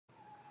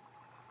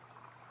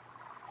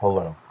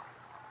Hello.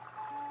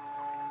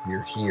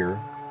 You're here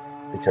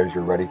because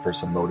you're ready for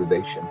some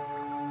motivation.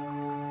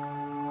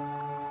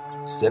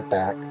 Sit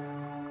back,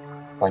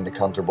 find a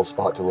comfortable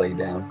spot to lay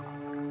down,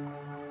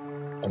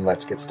 and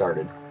let's get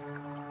started.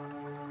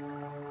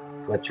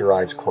 Let your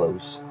eyes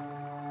close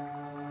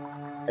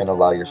and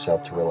allow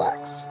yourself to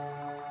relax.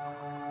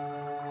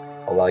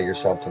 Allow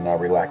yourself to now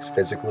relax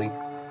physically,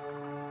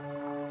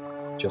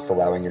 just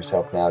allowing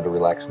yourself now to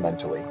relax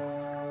mentally,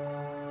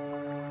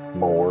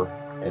 more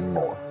and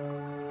more.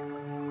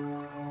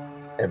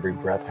 Every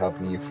breath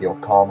helping you feel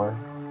calmer,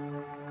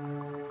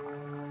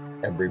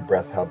 every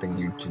breath helping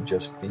you to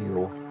just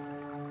feel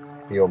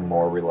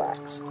more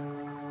relaxed.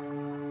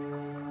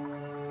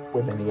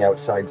 With any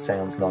outside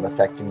sounds not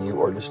affecting you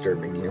or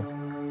disturbing you,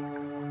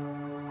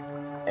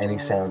 any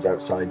sounds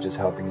outside just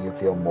helping you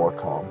feel more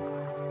calm,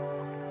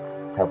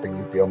 helping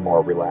you feel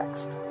more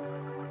relaxed.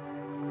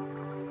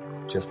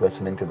 Just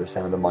listening to the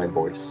sound of my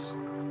voice.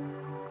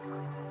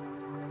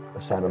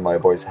 The sound of my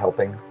voice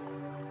helping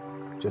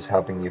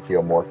you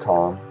feel more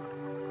calm,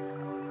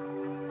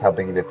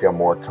 helping you to feel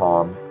more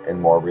calm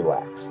and more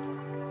relaxed.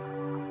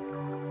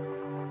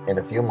 In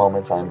a few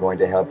moments, I'm going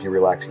to help you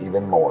relax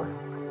even more.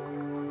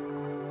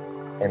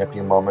 In a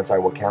few moments, I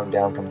will count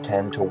down from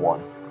 10 to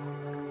 1.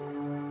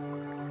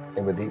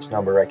 And with each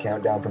number I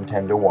count down from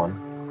 10 to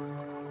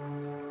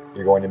 1,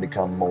 you're going to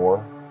become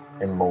more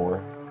and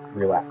more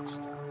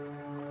relaxed.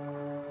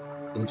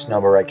 Each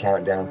number I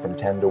count down from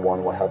 10 to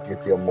 1 will help you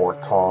feel more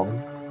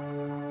calm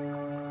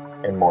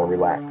and more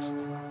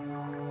relaxed.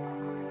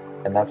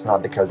 And that's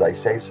not because I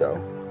say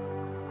so.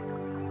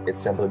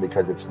 It's simply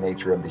because it's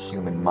nature of the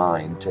human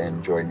mind to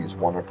enjoy these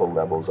wonderful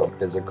levels of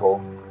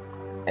physical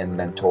and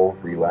mental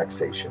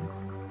relaxation.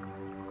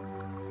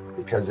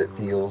 Because it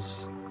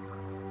feels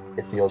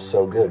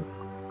so good.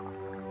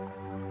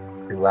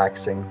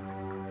 Relaxing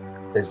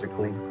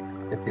physically,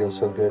 it feels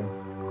so good.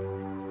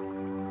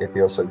 It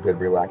feels so good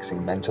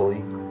relaxing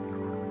mentally.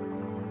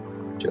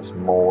 Just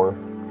more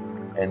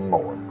and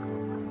more.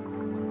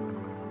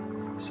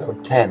 So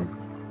 10,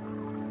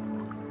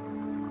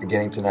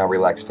 beginning to now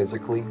relax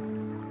physically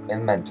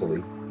and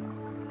mentally,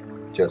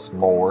 just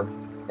more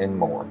and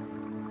more.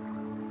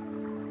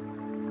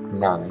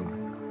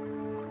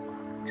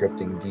 9,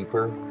 drifting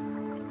deeper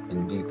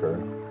and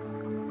deeper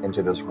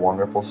into this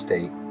wonderful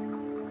state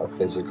of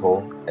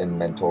physical and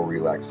mental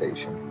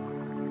relaxation.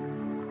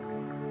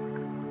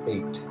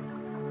 8,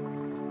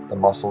 the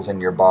muscles in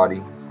your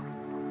body,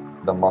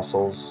 the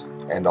muscles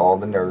and all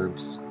the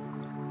nerves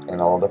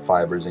and all the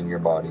fibers in your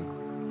body,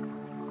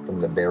 from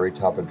the very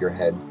top of your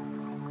head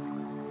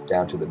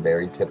down to the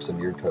very tips of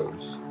your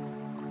toes.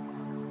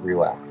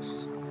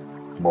 Relax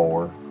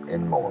more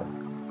and more.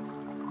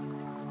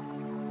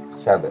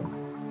 7,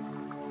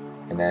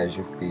 and as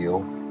you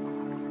feel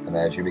and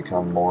as you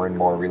become more and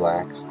more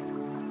relaxed,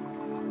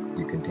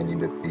 you continue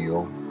to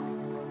feel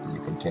and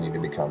you continue to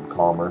become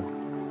calmer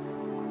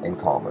and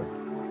calmer.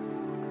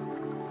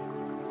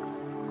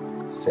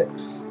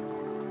 6,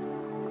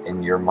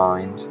 in your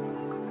mind,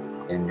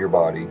 in your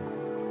body,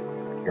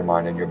 your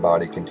mind and your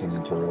body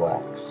continue to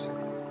relax.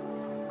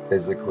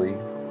 Physically,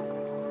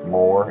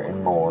 more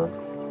and more,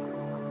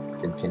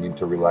 continue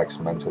to relax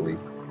mentally,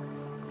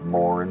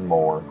 more and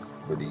more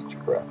with each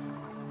breath.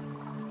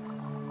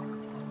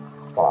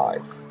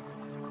 5,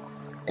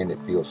 and it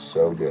feels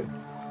so good.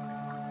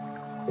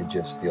 It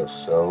just feels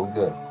so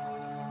good.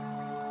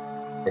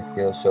 It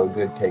feels so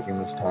good taking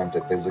this time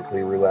to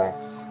physically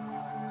relax.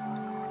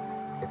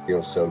 It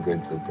feels so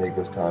good to take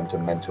this time to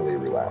mentally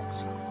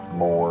relax,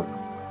 more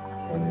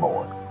and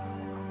more.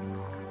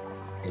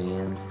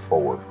 And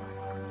 4.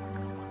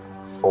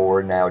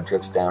 4 now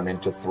drifts down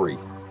into 3.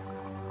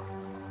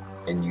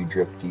 And you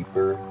drift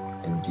deeper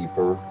and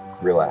deeper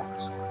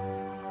relaxed.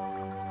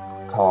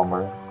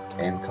 Calmer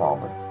and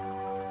calmer.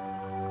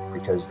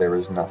 Because there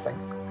is nothing.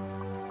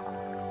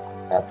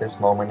 At this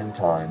moment in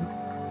time,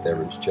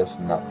 there is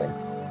just nothing.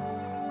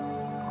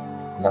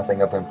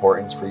 Nothing of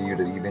importance for you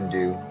to even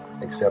do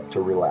except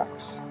to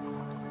relax.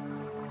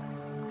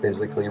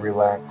 Physically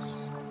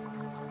relax.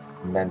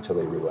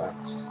 Mentally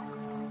relax.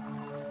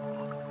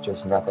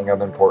 Just nothing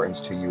of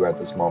importance to you at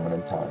this moment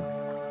in time,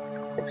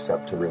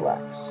 except to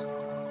relax.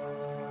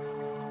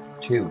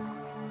 2,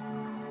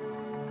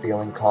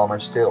 feeling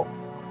calmer still,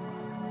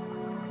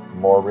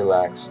 more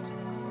relaxed,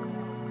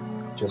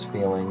 just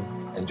feeling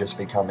and just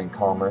becoming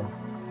calmer,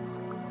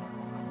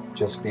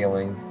 just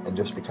feeling and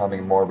just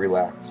becoming more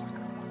relaxed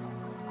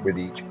with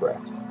each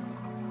breath.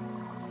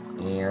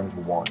 And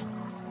 1,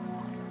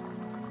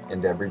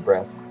 and every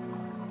breath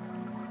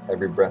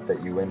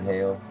that you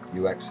inhale,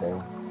 you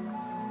exhale,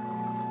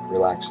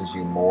 relaxes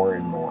you more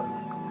and more.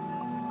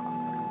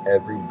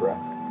 Every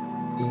breath,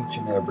 each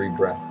and every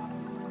breath,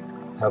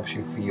 helps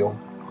you feel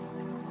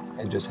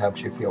and just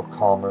helps you feel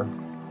calmer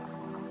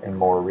and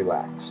more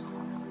relaxed.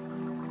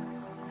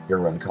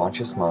 Your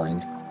unconscious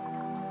mind,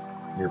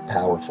 your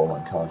powerful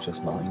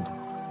unconscious mind,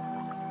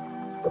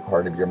 the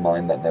part of your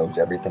mind that knows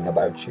everything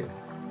about you,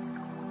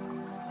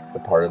 the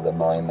part of the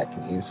mind that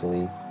can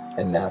easily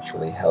and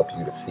naturally help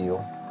you to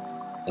feel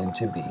and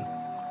to be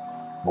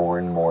more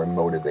and more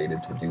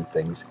motivated to do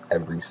things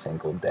every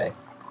single day,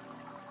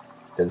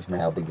 does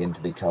now begin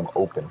to become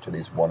open to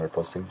these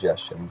wonderful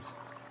suggestions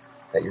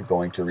that you're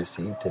going to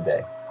receive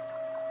today.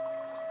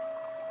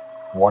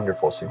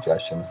 Wonderful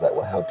suggestions that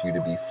will help you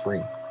to be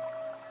free,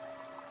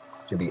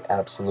 to be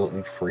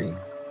absolutely free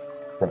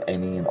from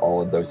any and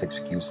all of those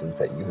excuses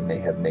that you may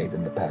have made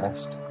in the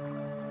past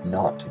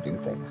not to do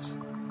things.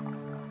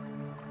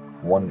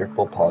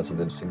 Wonderful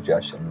positive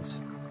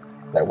suggestions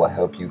that will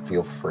help you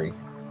feel free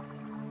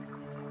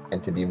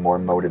and to be more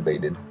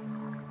motivated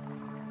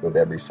with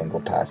every single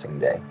passing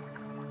day.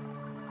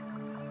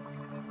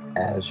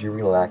 As you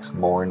relax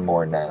more and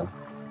more now,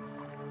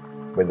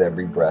 with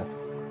every breath,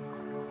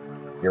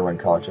 your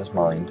unconscious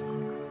mind,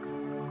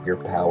 your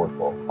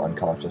powerful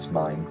unconscious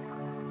mind,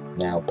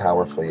 now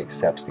powerfully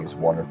accepts these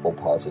wonderful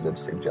positive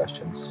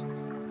suggestions.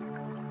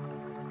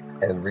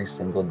 Every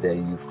single day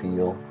you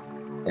feel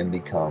and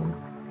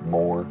become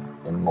more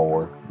and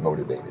more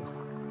motivated.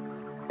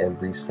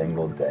 Every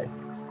single day.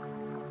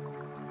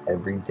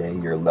 Every day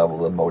your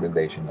level of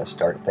motivation to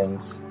start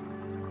things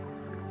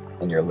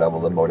and your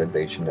level of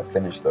motivation to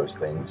finish those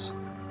things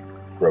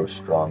grows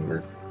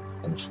stronger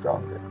and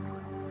stronger.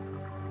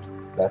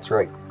 That's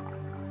right.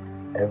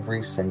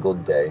 Every single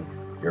day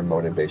your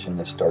motivation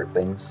to start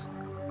things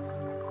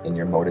and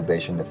your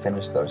motivation to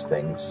finish those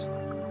things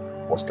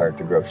will start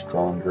to grow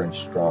stronger and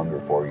stronger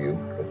for you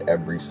with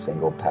every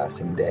single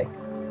passing day.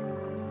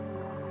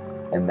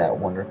 And that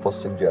wonderful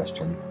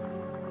suggestion,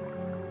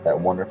 that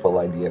wonderful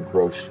idea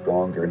grows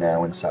stronger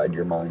now inside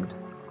your mind.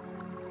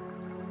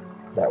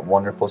 That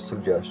wonderful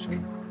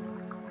suggestion,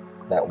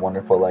 that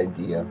wonderful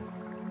idea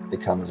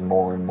becomes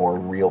more and more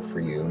real for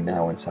you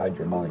now inside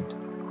your mind.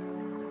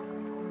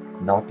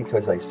 Not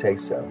because I say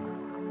so,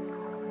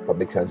 but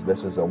because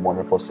this is a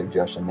wonderful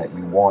suggestion that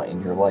you want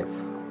in your life.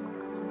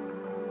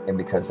 And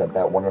because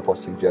that wonderful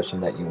suggestion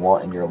that you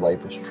want in your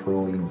life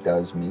truly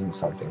does mean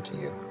something to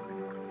you.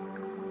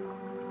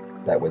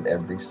 That with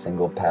every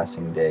single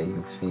passing day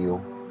you feel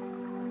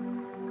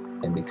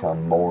and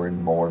become more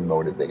and more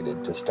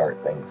motivated to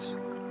start things.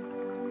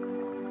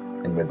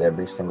 And with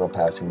every single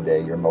passing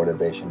day, your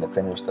motivation to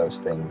finish those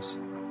things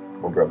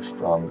will grow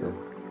stronger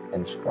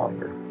and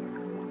stronger.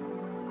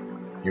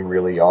 You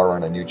really are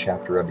on a new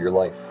chapter of your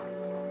life.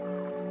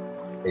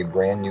 A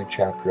brand new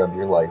chapter of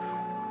your life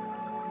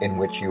in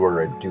which you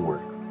are a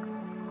doer.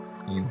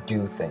 You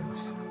do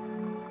things,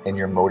 and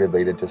you're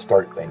motivated to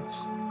start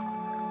things,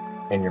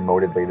 and you're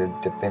motivated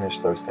to finish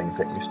those things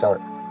that you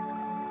start.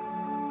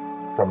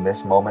 From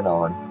this moment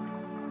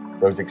on,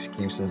 those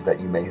excuses that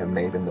you may have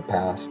made in the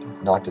past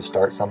not to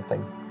start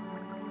something,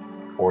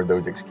 or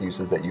those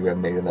excuses that you have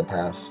made in the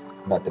past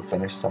not to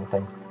finish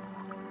something,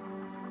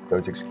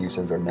 those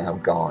excuses are now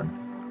gone.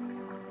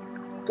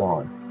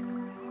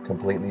 Gone.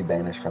 Completely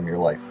vanished from your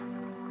life.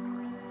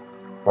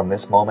 From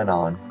this moment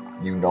on,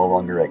 you no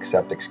longer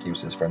accept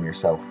excuses from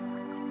yourself.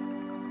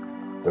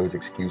 Those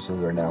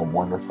excuses are now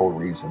wonderful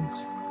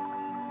reasons,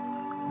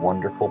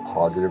 wonderful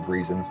positive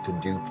reasons to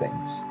do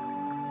things.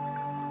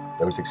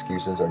 Those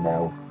excuses are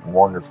now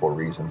wonderful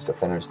reasons to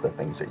finish the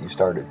things that you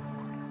started.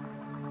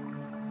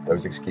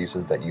 Those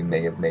excuses that you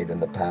may have made in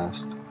the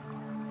past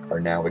are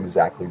now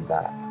exactly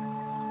that,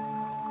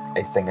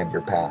 a thing of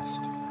your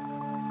past.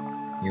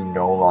 You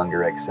no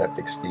longer accept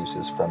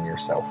excuses from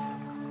yourself.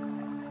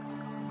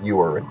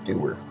 You are a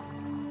doer,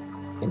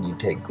 and you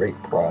take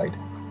great pride,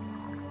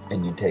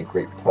 and you take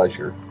great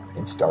pleasure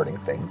in starting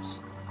things.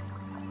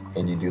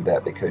 And you do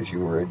that because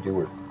you are a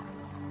doer.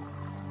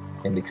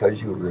 And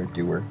because you are a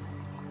doer,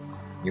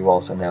 you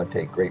also now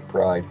take great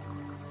pride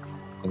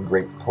and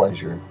great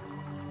pleasure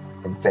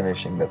in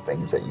finishing the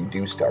things that you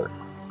do start.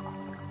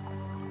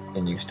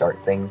 And you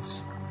start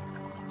things,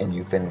 and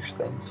you finish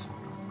things.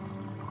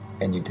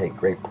 And you take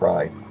great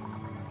pride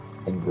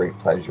and great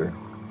pleasure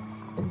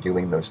in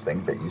doing those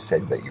things that you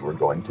said that you were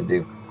going to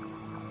do.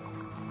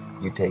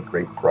 You take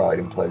great pride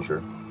and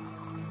pleasure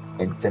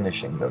in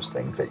finishing those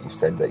things that you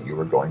said that you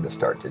were going to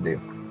start to do.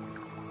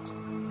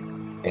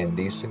 And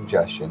these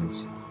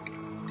suggestions,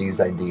 these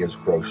ideas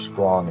grow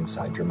strong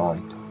inside your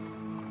mind.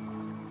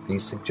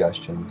 These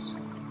suggestions,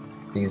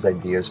 these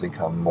ideas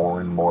become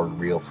more and more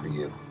real for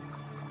you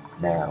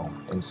now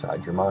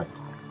inside your mind.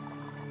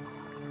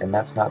 And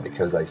that's not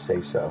because I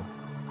say so.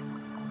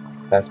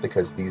 That's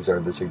because these are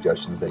the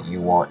suggestions that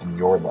you want in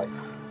your life.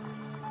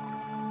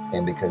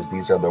 And because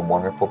these are the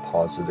wonderful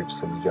positive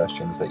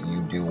suggestions that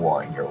you do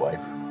want in your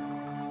life.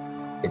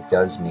 It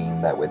does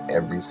mean that with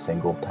every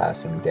single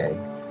passing day,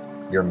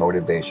 your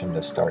motivation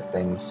to start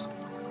things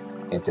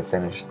and to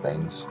finish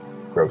things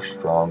grows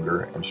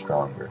stronger and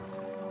stronger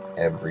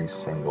every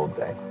single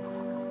day.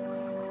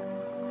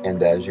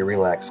 And as you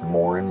relax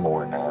more and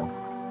more now,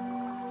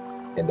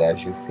 and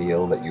as you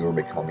feel that you are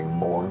becoming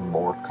more and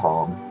more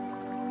calm,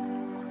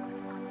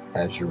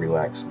 as you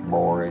relax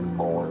more and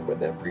more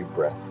with every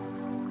breath,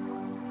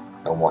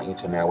 I want you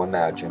to now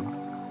imagine,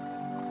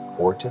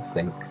 or to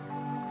think,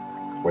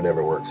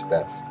 whatever works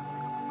best.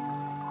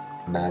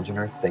 Imagine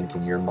or think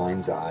in your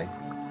mind's eye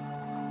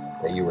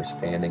that you are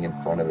standing in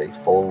front of a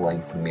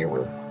full-length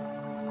mirror.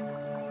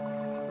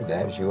 And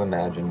as you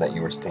imagine that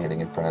you are standing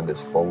in front of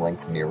this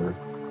full-length mirror,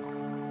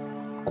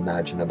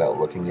 imagine about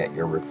looking at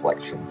your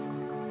reflection.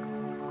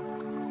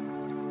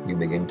 You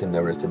begin to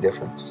notice a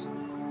difference.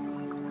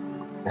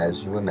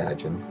 As you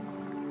imagine,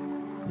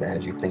 and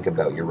as you think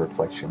about your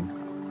reflection,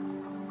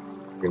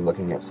 you're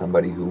looking at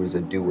somebody who is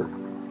a doer.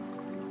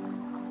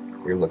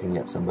 You're looking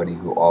at somebody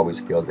who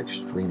always feels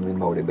extremely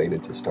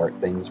motivated to start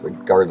things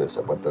regardless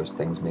of what those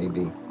things may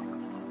be.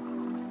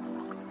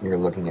 You're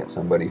looking at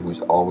somebody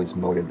who's always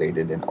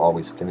motivated and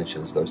always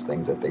finishes those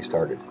things that they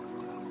started.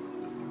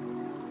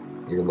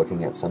 You're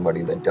looking at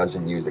somebody that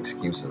doesn't use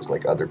excuses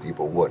like other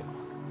people would.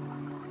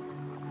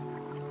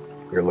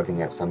 You're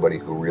looking at somebody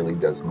who really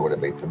does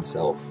motivate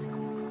themselves.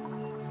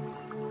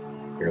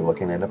 You're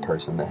looking at a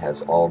person that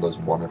has all those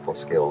wonderful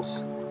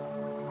skills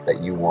that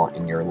you want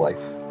in your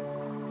life.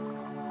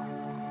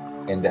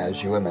 And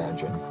as you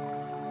imagine,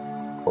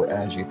 or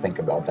as you think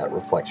about that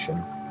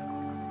reflection,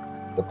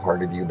 the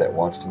part of you that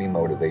wants to be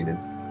motivated,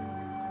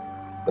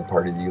 the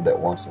part of you that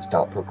wants to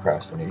stop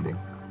procrastinating,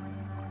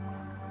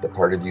 the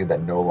part of you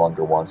that no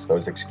longer wants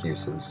those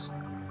excuses,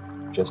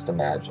 just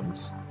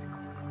imagines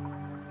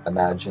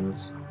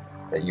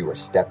that you are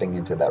stepping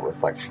into that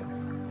reflection.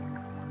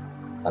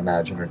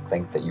 Imagine or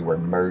think that you are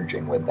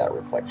merging with that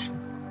reflection,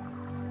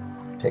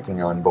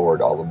 taking on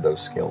board all of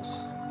those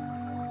skills,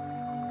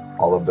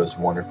 all of those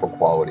wonderful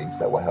qualities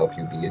that will help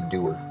you be a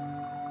doer.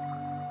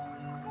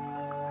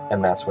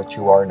 And that's what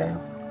you are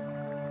now.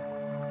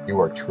 You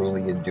are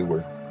truly a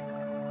doer.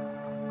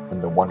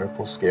 And the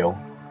wonderful skill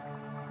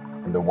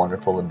and the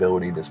wonderful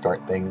ability to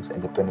start things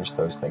and to finish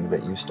those things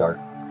that you start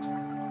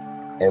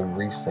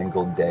every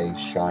single day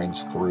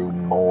shines through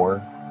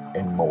more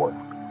and more.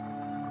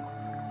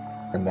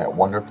 And that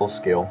wonderful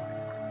skill,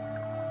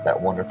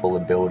 that wonderful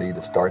ability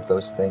to start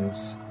those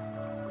things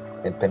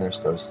and finish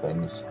those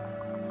things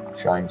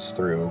shines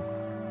through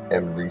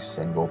every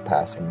single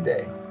passing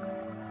day,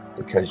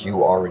 because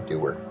you are a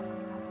doer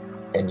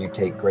and you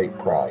take great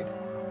pride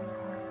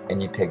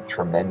and you take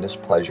tremendous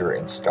pleasure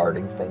in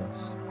starting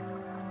things.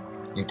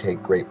 You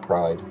take great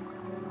pride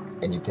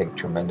and you take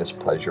tremendous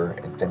pleasure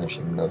in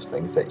finishing those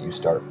things that you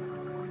start.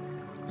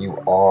 You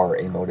are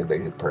a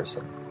motivated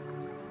person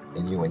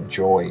and you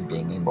enjoy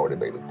being a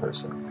motivated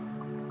person.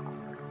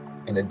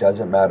 And it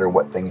doesn't matter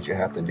what things you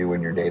have to do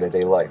in your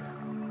day-to-day life.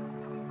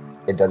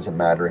 It doesn't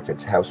matter if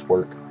it's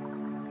housework.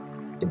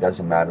 It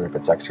doesn't matter if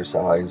it's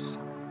exercise,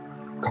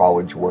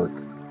 college work,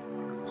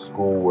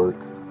 school work,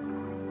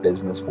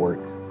 business work.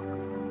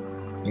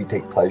 You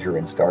take pleasure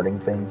in starting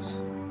things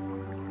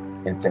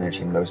and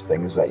finishing those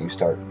things that you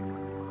start.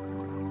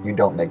 You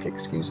don't make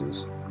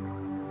excuses.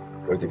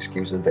 Those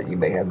excuses that you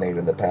may have made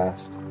in the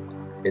past.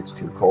 It's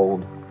too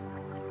cold.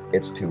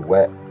 It's too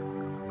wet.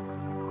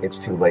 It's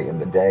too late in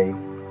the day.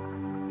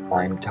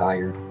 I'm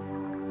tired.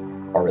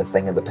 Are a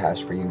thing of the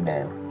past for you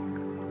now.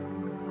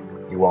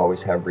 You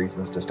always have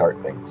reasons to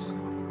start things,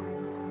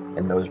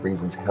 and those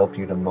reasons help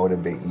you to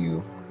motivate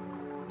you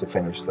to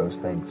finish those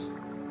things.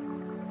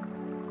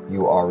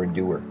 You are a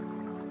doer.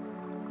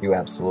 You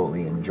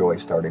absolutely enjoy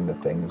starting the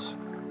things,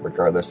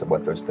 regardless of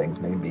what those things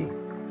may be,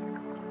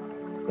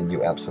 and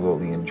you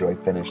absolutely enjoy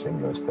finishing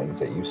those things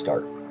that you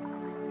start.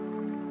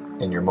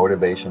 And your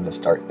motivation to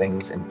start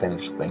things and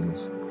finish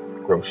things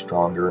grows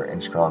stronger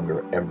and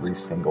stronger every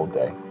single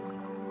day.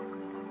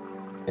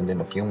 And in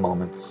a few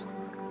moments,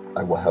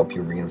 I will help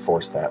you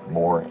reinforce that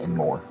more and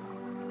more.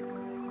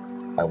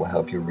 I will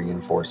help you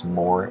reinforce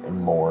more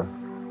and more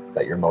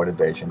that your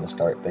motivation to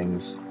start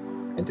things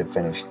and to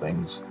finish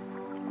things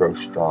grows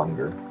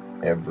stronger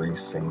every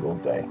single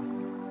day.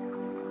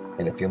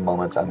 In a few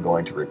moments, I'm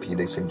going to repeat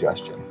a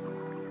suggestion.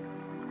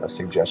 The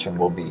suggestion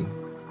will be,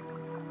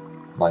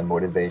 my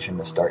motivation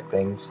to start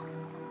things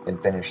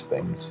and finish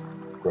things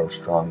grows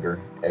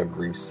stronger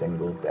every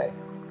single day.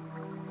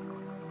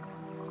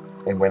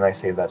 And when I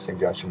say that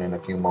suggestion in a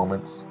few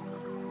moments,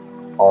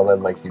 all I'd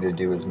like you to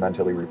do is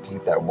mentally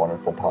repeat that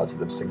wonderful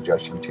positive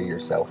suggestion to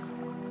yourself.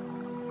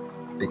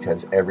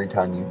 Because every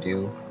time you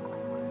do,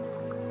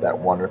 that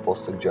wonderful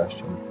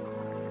suggestion,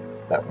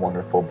 that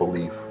wonderful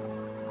belief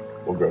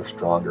will grow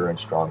stronger and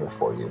stronger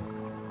for you.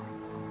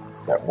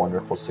 That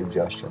wonderful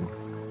suggestion,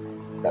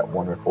 that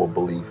wonderful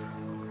belief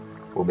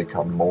will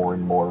become more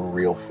and more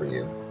real for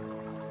you.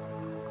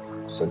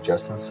 So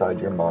just inside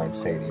your mind,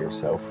 say to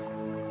yourself,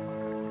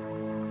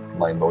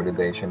 my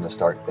motivation to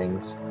start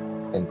things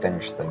and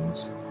finish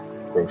things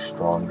grows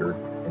stronger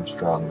and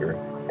stronger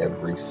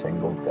every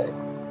single day.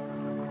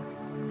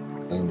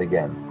 And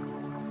again,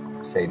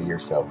 say to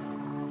yourself,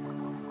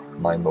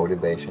 my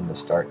motivation to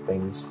start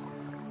things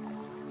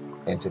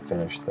and to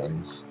finish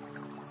things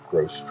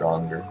grows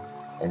stronger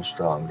and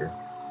stronger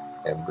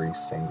every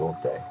single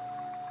day.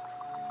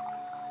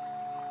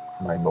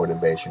 My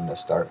motivation to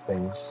start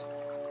things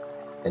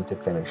and to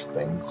finish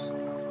things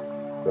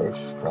grows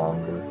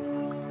stronger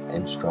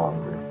and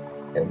stronger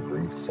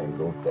every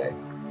single day.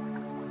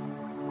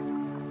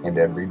 And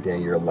every day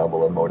your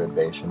level of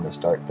motivation to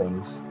start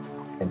things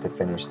and to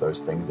finish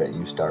those things that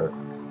you start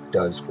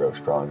does grow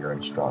stronger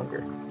and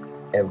stronger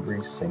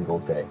every single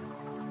day.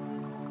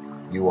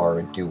 You are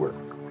a doer.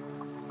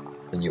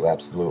 and you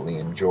absolutely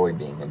enjoy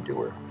being a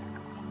doer.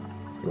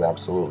 You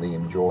absolutely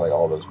enjoy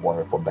all those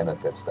wonderful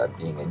benefits that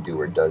being a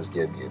doer does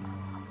give you.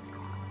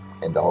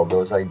 And all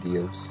those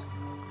ideas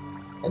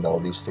and all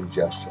these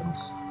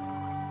suggestions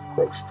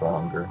grow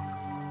stronger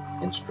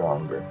and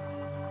stronger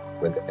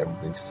with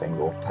every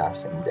single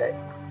passing day.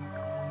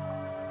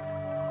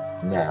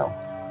 Now,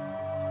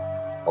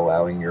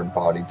 allowing your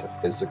body to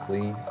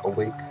physically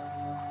awake,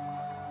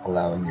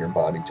 allowing your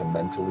body to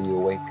mentally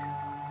awake,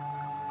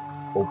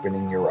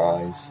 opening your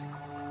eyes,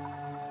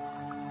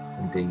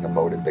 and being a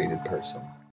motivated person.